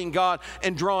trusting God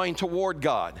and drawing toward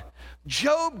God.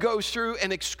 Job goes through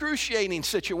an excruciating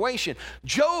situation.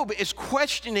 Job is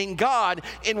questioning God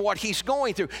in what he's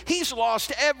going through. He's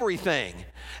lost everything.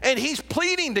 And he's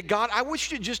pleading to God, I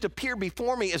wish you'd just appear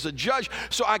before me as a judge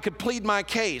so I could plead my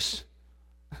case.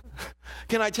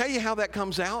 Can I tell you how that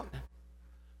comes out?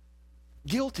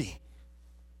 Guilty.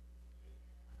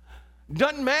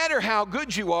 Doesn't matter how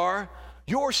good you are,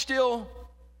 you're still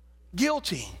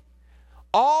guilty.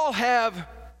 All have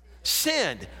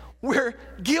sinned. We're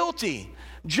guilty.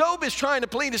 Job is trying to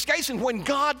plead his case, and when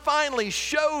God finally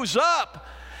shows up,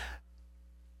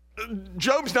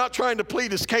 Job's not trying to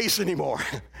plead his case anymore.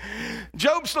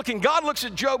 God looks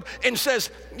at Job and says,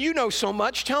 you know so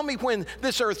much. Tell me when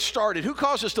this earth started. Who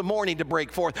causes the morning to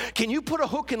break forth? Can you put a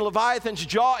hook in Leviathan's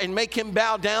jaw and make him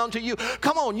bow down to you?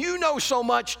 Come on, you know so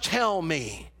much. Tell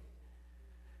me.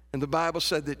 And the Bible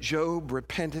said that Job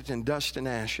repented in dust and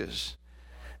ashes.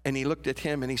 And he looked at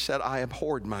him and he said, I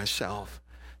abhorred myself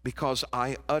because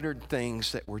I uttered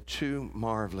things that were too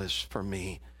marvelous for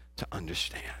me to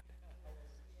understand.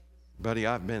 Buddy,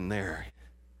 I've been there.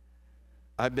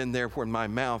 I've been there where my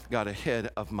mouth got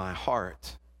ahead of my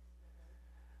heart,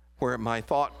 where my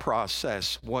thought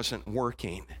process wasn't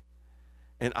working,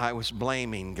 and I was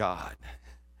blaming God.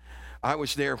 I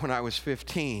was there when I was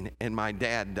 15 and my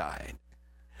dad died.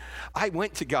 I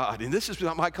went to God, and this is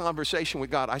my conversation with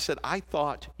God. I said, I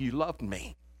thought you loved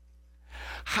me.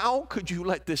 How could you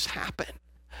let this happen?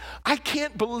 I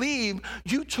can't believe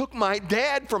you took my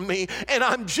dad from me, and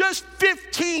I'm just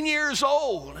 15 years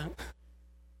old.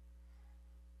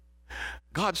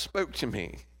 God spoke to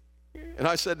me, and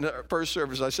I said in the first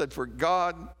service, I said, for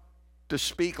God to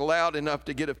speak loud enough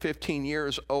to get a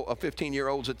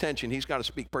 15-year-old's attention, he's got to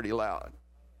speak pretty loud.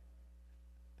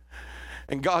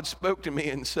 And God spoke to me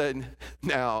and said,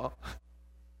 now,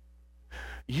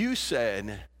 you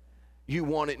said you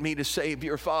wanted me to save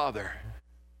your father.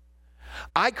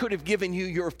 I could have given you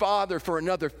your father for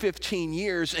another 15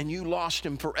 years and you lost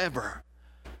him forever.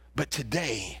 But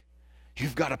today,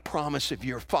 you've got a promise of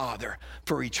your father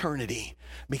for eternity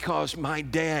because my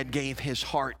dad gave his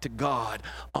heart to God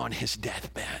on his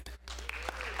deathbed.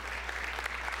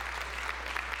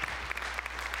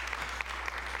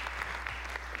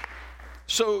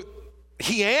 So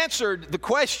he answered the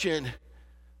question,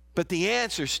 but the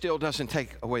answer still doesn't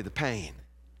take away the pain.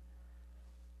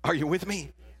 Are you with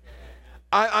me?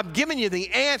 I'm giving you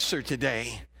the answer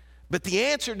today, but the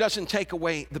answer doesn't take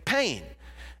away the pain.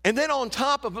 And then on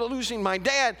top of losing my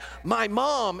dad, my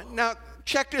mom, now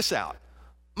check this out.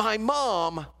 My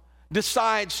mom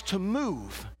decides to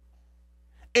move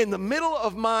in the middle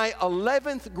of my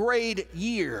 11th grade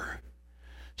year.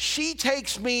 She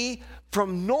takes me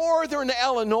from northern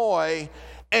Illinois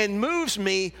and moves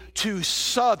me to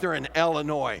southern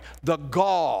Illinois. The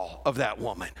gall of that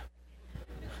woman.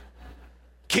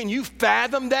 Can you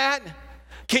fathom that?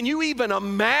 Can you even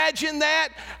imagine that?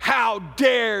 How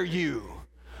dare you?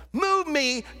 Move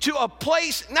me to a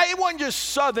place, now it wasn't just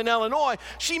southern Illinois.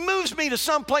 She moves me to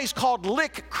some place called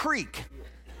Lick Creek.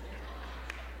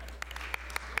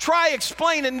 Try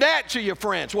explaining that to your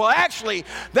friends. Well, actually,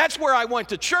 that's where I went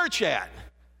to church at.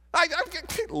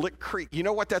 Lick Creek. You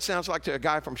know what that sounds like to a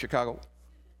guy from Chicago?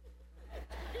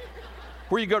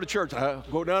 Where you go to church?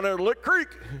 Go down there to Lick Creek.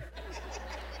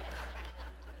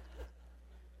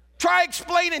 Try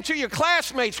explaining to your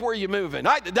classmates where you're moving.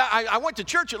 I went to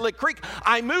church at Lick Creek.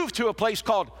 I moved to a place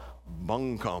called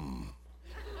Buncombe.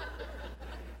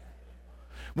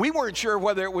 We weren't sure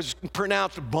whether it was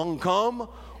pronounced Buncombe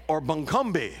or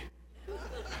Buncombe.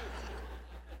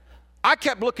 I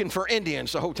kept looking for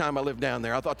Indians the whole time I lived down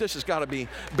there. I thought, this has got to be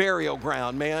burial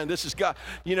ground, man. This has got,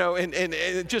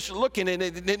 and just looking, and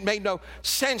it made no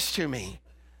sense to me.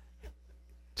 It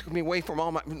took me away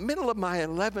from middle of my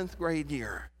 11th grade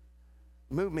year.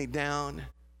 Moved me down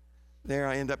there.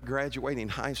 I ended up graduating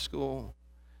high school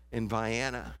in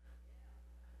Vienna.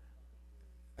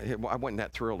 I wasn't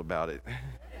that thrilled about it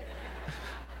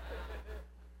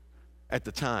at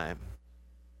the time.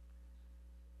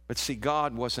 But see,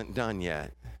 God wasn't done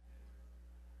yet.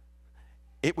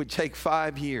 It would take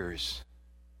 5 years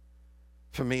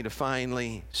for me to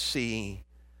finally see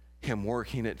him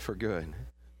working it for good.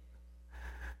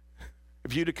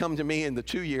 If you'd have come to me in the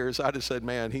 2 years, I'd have said,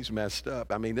 man, he's messed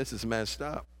up. I mean, this is messed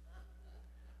up.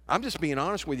 I'm just being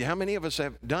honest with you. How many of us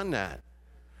have done that?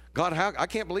 God, I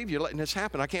can't believe you're letting this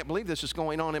happen. I can't believe this is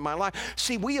going on in my life.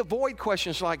 See, we avoid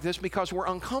questions like this because we're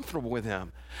uncomfortable with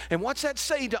them. And what's that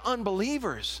say to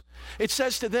unbelievers? It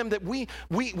says to them that we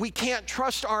can't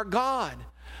trust our God.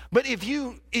 But if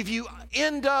you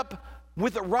end up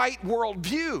with the right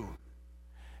worldview,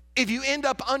 if you end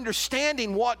up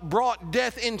understanding what brought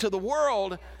death into the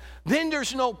world, then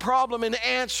there's no problem in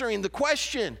answering the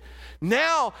question.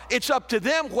 Now it's up to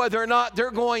them whether or not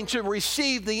they're going to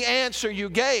receive the answer you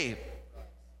gave.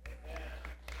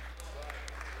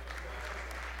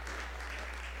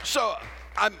 So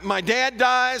my dad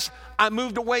dies. I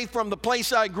moved away from the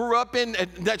place I grew up in.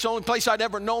 That's the only place I'd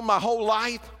ever known my whole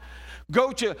life.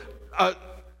 Go to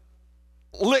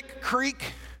Lick Creek.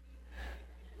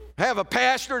 Have a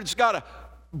pastor that's got a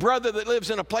brother that lives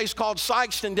in a place called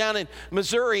Sykeston down in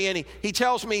Missouri, and he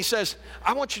tells me, he says,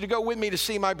 I want you to go with me to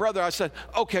see my brother. I said,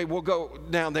 okay, we'll go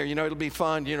down there. It'll be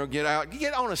fun, get out.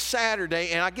 Get on a Saturday,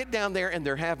 and I get down there, and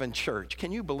they're having church.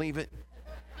 Can you believe it?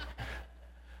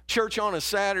 Church on a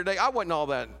Saturday. I wasn't all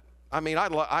that. I mean, I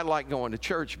like going to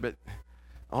church, but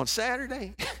on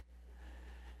Saturday?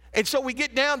 And so we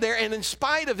get down there, and in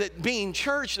spite of it being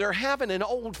church, they're having an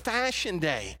old-fashioned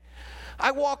day. I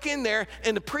walk in there,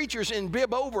 and the preacher's in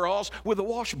bib overalls with a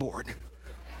washboard.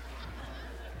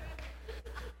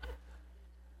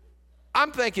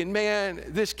 I'm thinking, man,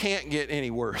 this can't get any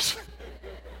worse.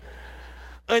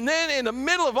 And then in the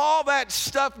middle of all that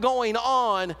stuff going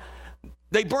on,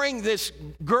 they bring this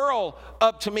girl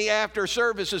up to me after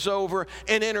service is over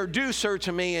and introduce her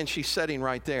to me, and she's sitting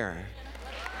right there.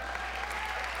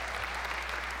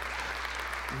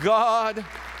 God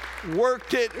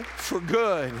worked it for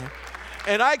good.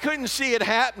 And I couldn't see it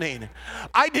happening.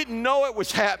 I didn't know it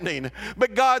was happening.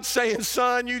 But God's saying,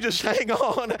 son, you just hang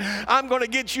on. I'm going to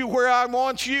get you where I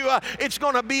want you. It's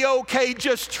going to be okay.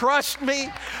 Just trust me.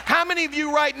 How many of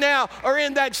you right now are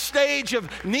in that stage of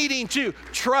needing to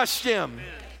trust him?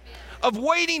 Of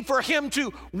waiting for him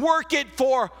to work it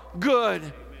for good?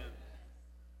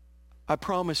 I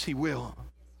promise he will.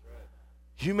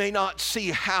 You may not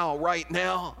see how right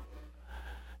now.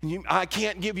 I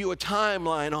can't give you a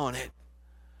timeline on it.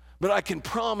 But I can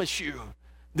promise you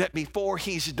that before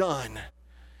he's done,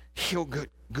 he'll get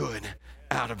good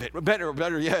out of it.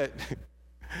 Better yet,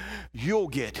 you'll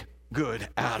get good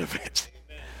out of it.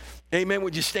 Amen.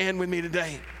 Would you stand with me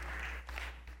today?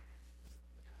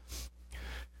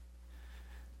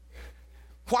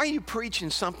 Why are you preaching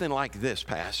something like this,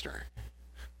 Pastor?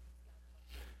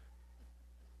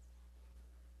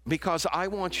 Because I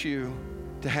want you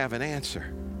to have an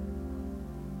answer.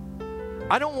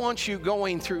 I don't want you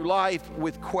going through life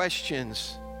with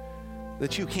questions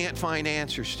that you can't find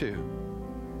answers to.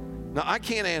 Now, I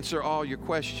can't answer all your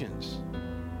questions.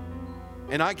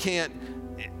 And I can't.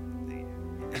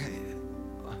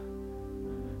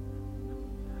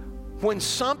 When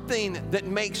something that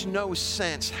makes no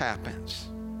sense happens,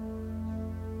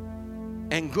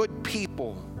 and good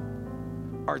people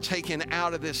are taken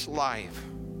out of this life,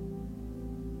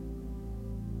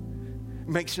 it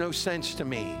makes no sense to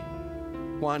me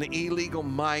why an illegal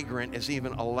migrant is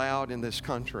even allowed in this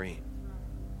country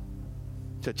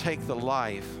to take the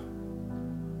life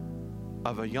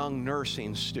of a young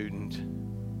nursing student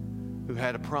who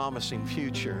had a promising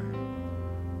future,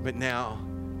 but now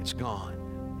it's gone.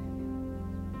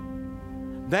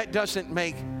 That doesn't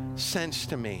make sense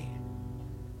to me,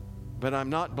 but I'm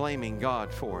not blaming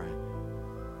God for it.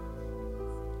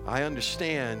 I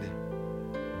understand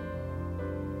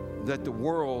that the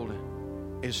world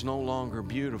is no longer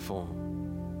beautiful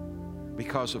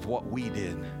because of what we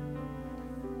did,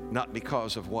 not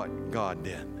because of what God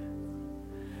did.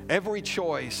 Every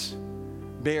choice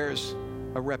bears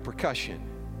a repercussion.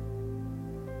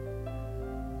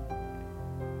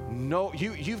 No,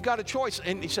 you've got a choice.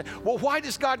 And you say, well, why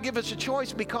does God give us a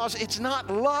choice? Because it's not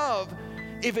love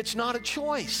if it's not a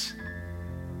choice.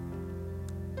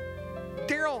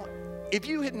 Daryl, if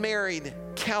you had married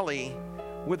Kelly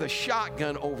with a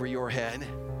shotgun over your head,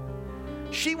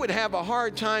 she would have a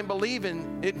hard time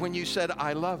believing it when you said,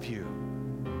 I love you.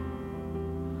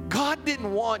 God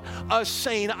didn't want us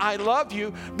saying, I love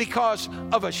you because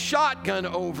of a shotgun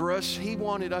over us. He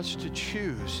wanted us to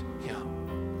choose Him.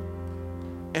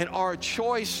 And our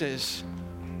choices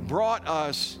brought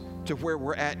us to where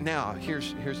we're at now.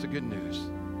 Here's the good news.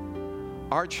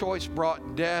 Our choice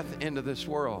brought death into this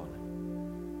world.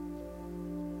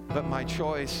 But my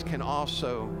choice can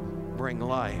also bring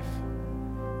life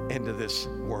into this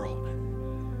world.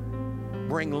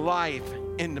 Bring life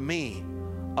into me,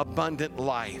 abundant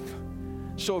life.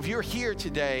 So if you're here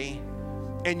today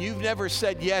and you've never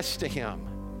said yes to Him,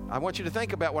 I want you to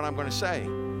think about what I'm going to say.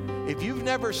 If you've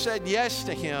never said yes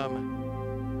to Him,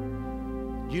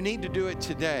 you need to do it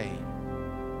today.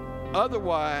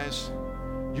 Otherwise,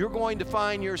 you're going to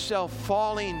find yourself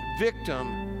falling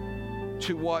victim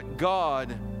to what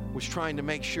God was trying to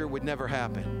make sure would never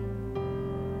happen.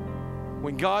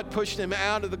 When God pushed them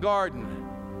out of the garden,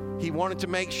 He wanted to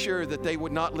make sure that they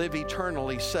would not live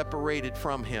eternally separated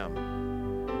from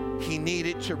Him. He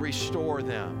needed to restore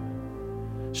them.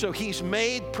 So He's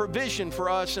made provision for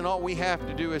us, and all we have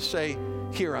to do is say,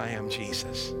 here I am,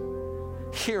 Jesus.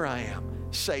 Here I am.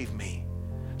 Save me.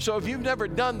 So if you've never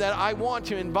done that, I want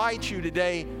to invite you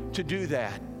today to do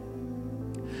that.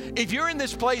 If you're in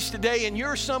this place today and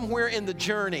you're somewhere in the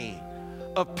journey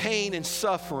of pain and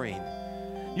suffering,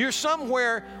 you're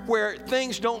somewhere where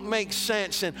things don't make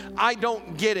sense and I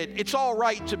don't get it. It's all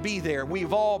right to be there.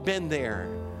 We've all been there.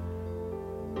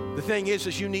 The thing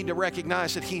is you need to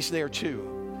recognize that He's there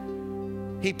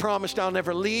too. He promised, I'll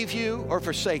never leave you or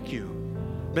forsake you,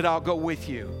 but I'll go with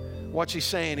you. What's He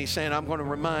saying? He's saying, I'm going to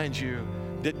remind you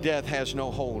that death has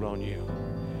no hold on you.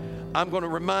 I'm going to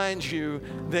remind you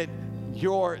that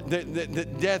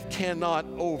that death cannot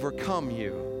overcome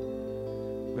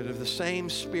you. But if the same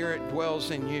Spirit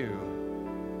dwells in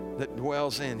you that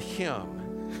dwells in Him,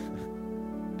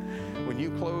 when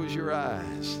you close your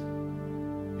eyes,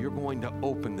 you're going to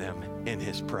open them in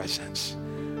His presence.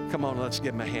 Come on, let's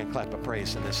give Him a hand clap of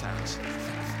praise in this house.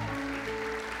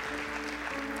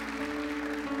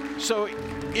 So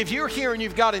if you're here and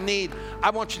you've got a need, I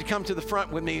want you to come to the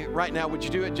front with me right now. Would you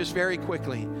do it just very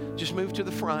quickly? Just move to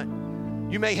the front.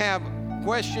 You may have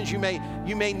questions. You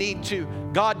may need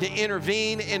God to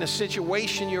intervene in a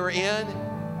situation you're in.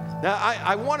 Now,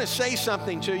 I want to say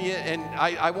something to you, and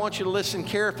I want you to listen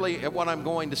carefully at what I'm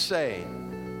going to say.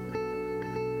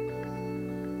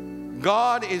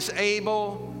 God is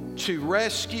able to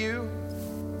rescue,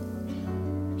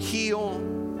 heal,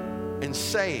 and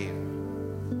save.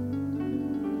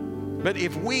 But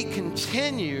if we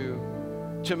continue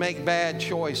to make bad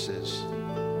choices,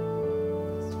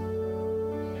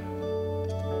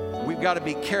 we've got to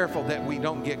be careful that we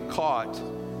don't get caught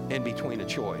in between a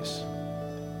choice.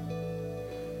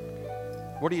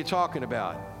 What are you talking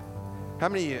about? How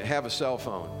many of you have a cell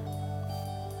phone?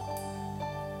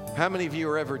 How many of you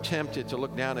are ever tempted to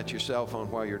look down at your cell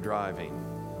phone while you're driving?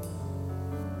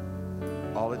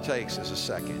 All it takes is a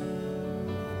second.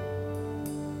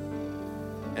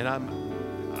 And I'm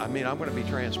going to be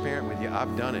transparent with you.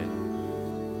 I've done it.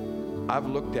 I've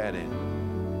looked at it.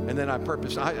 And then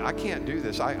I can't do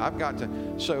this. I've got to.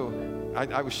 So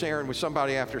I was sharing with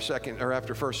somebody after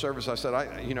first service. I said,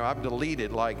 I've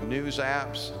deleted like news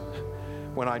apps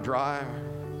when I drive,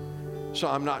 so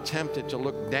I'm not tempted to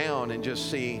look down and just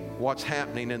see what's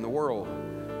happening in the world,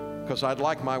 because I'd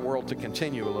like my world to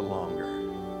continue a little longer.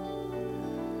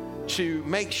 To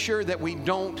make sure that we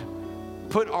don't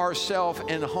put ourselves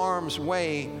in harm's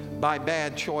way by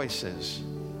bad choices,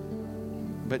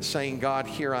 but saying, God,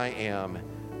 here I am,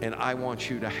 and I want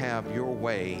you to have your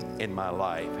way in my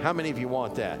life. How many of you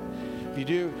want that? If you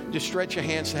do, just stretch your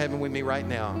hands to heaven with me right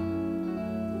now.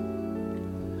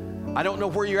 I don't know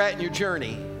where you're at in your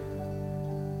journey.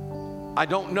 I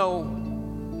don't know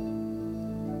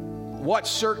what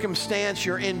circumstance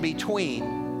you're in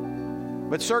between,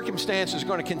 but circumstance is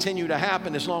going to continue to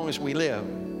happen as long as we live.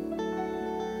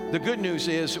 The good news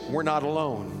is we're not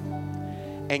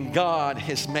alone, and God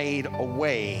has made a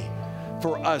way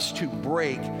for us to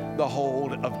break the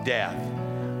hold of death.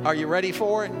 Are you ready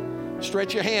for it?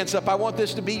 Stretch your hands up. I want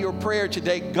this to be your prayer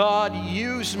today. God,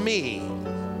 use me.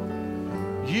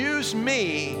 Use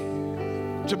me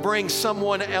to bring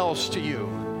someone else to you.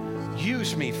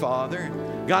 Use me, Father.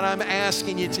 God, I'm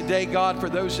asking you today, God, for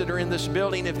those that are in this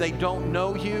building, if they don't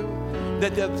know you,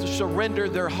 that they'll surrender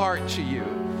their heart to you.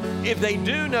 If they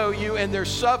do know you and they're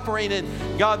suffering and,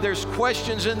 God, there's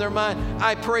questions in their mind,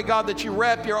 I pray, God, that you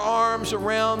wrap your arms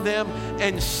around them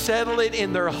and settle it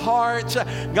in their hearts.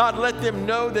 God, let them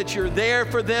know that you're there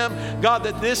for them. God,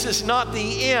 that this is not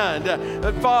the end.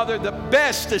 Father, the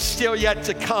best is still yet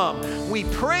to come. We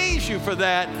praise you for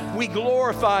that. We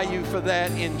glorify you for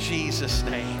that in Jesus'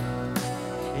 name.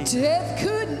 Death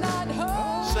could not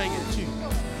hold. Sing it, you.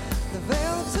 The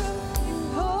veil to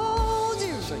hold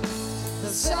you. Sing it.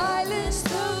 Silence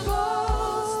the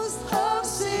ghost of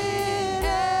sin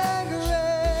and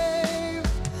grave.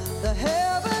 The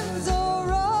heavens are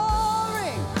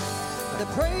roaring the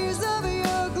praise of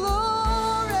your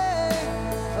glory.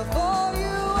 For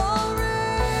you are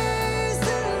raised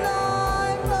in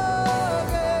life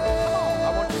again. I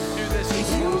want you to do this.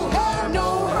 You have no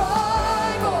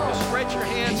rival. Just stretch your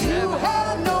hands to You heaven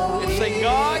have no and say,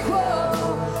 God,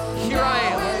 here I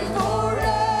am.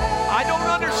 I don't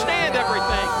understand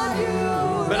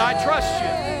everything, but I trust you.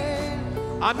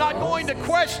 I'm not going to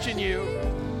question you.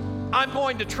 I'm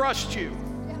going to trust you.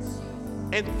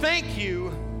 And thank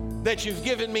you that you've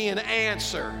given me an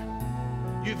answer.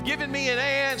 You've given me an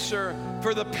answer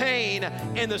for the pain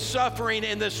and the suffering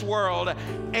in this world.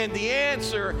 And the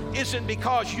answer isn't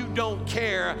because you don't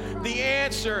care. The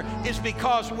answer is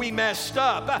because we messed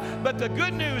up. But the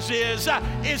good news is that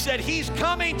He's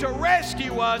coming to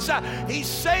rescue us. He's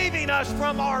saving us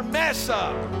from our mess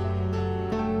up.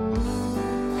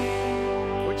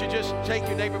 Would you just take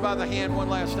your neighbor by the hand one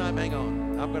last time? Hang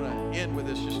on. I'm going to end with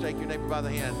this. Just take your neighbor by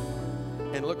the hand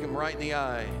and look him right in the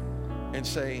eye and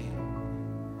say,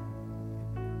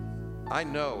 I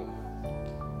know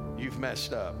you've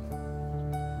messed up.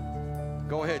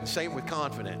 Go ahead and say it with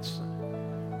confidence.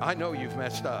 I know you've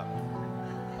messed up.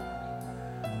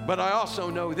 But I also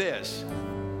know this,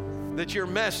 that your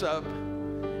mess up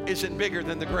isn't bigger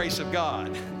than the grace of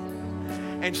God.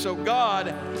 And so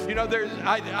God,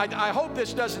 I hope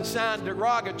this doesn't sound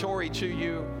derogatory to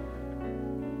you,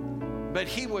 but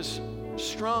He was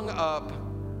strung up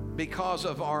because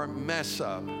of our mess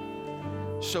up,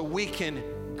 so we can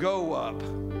go up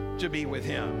to be with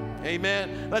Him.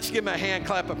 Amen. Let's give Him a hand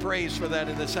clap of praise for that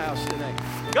in this house today.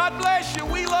 God bless you.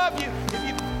 We love you.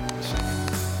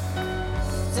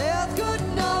 Death could